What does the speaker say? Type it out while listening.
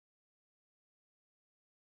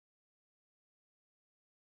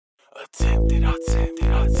Attempted.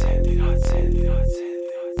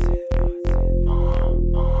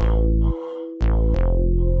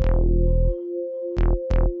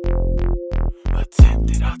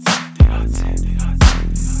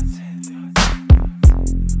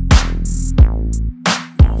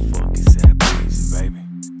 Motherfucking sad beats, baby.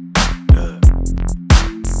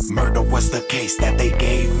 Murder was the case that they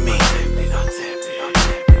gave me.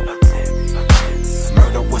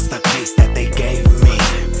 Murder was the case that they gave me.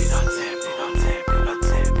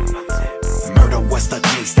 Murder was the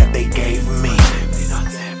case that they gave me.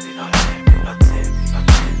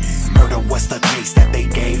 Murder was the case that they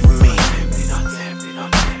gave me.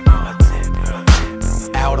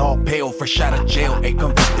 Out all pale, fresh out of jail, a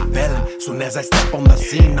convicted felon. Soon as I step on the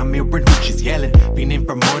scene, I'm hearing bitches yelling. Feeling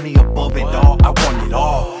for money above it all, I want it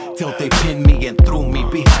all. Till they pin me and threw me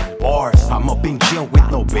behind bars. I'm up in jail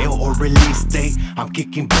with no bail or release date. I'm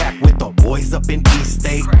kicking back with the boys up in East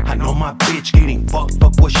State. I know my bitch getting fucked,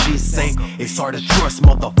 fuck what she say. It's hard to trust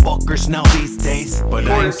motherfuckers now these days, but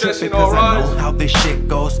I ain't tripping cause I know how this shit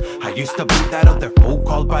goes. I used to be that other fool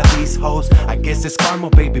called by these hoes. I guess it's karma,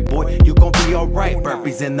 baby boy, you gon' be alright.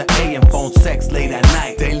 Burpees in the A and phone sex late at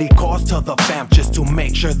night. Daily calls to the fam just to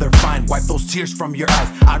make sure they're fine. Wipe those tears from your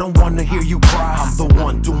eyes, I don't wanna hear you cry. I'm the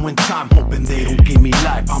one doing time, hoping they don't give me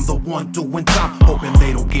life. I'm the one doing time, hoping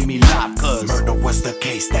they don't give me life. Cause murder was the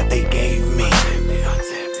case that they gave me.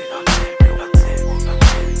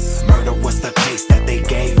 Murder was the case that they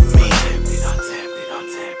gave me.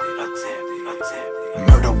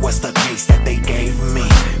 Murder was the case that they gave me.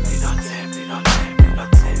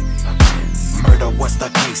 Murder was the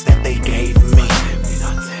case that they gave me.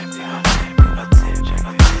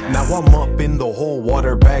 Now I'm up in the hole,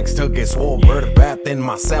 water bags to get swole. Bird bath in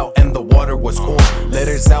my cell and the water was cold.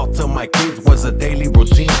 Letters out to my kids was a daily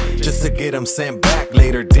routine, just to get them sent back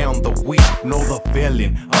later down the week. Know the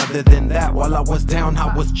feeling. Other than that, while I was down,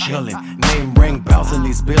 I was chilling. Name rang bells in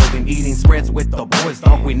this building, eating spreads with the boys.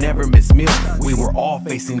 Dog, we never miss meals. We were all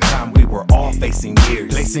facing time, we were all facing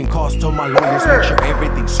years. Placing calls to my lawyers, make sure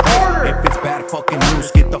everything's straight. If it's bad fucking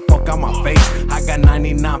news, get the fuck out my face. I got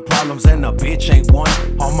 99 problems and a bitch ain't one.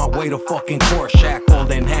 On my way to fucking court,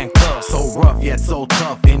 shackled and handcuffed. So rough yet so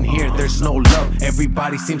tough, in here there's no love.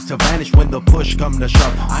 Everybody seems to vanish when the push come to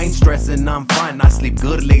shove. I ain't stressing, I'm fine, I sleep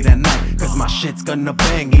good late at night, cause my shit's gonna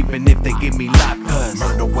bang even if they give me life. Cause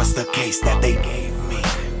murder was the case that they gave me.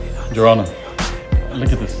 Your Honor,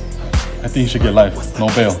 look at this. I think you should get life, no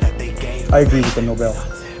bail. I agree with the no bail.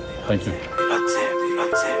 Thank you.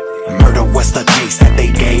 Murder was the case that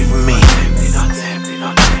they gave me.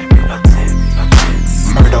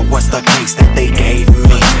 Murder was the case that they gave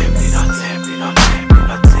me.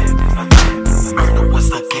 Murder was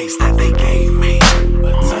the case that they gave me.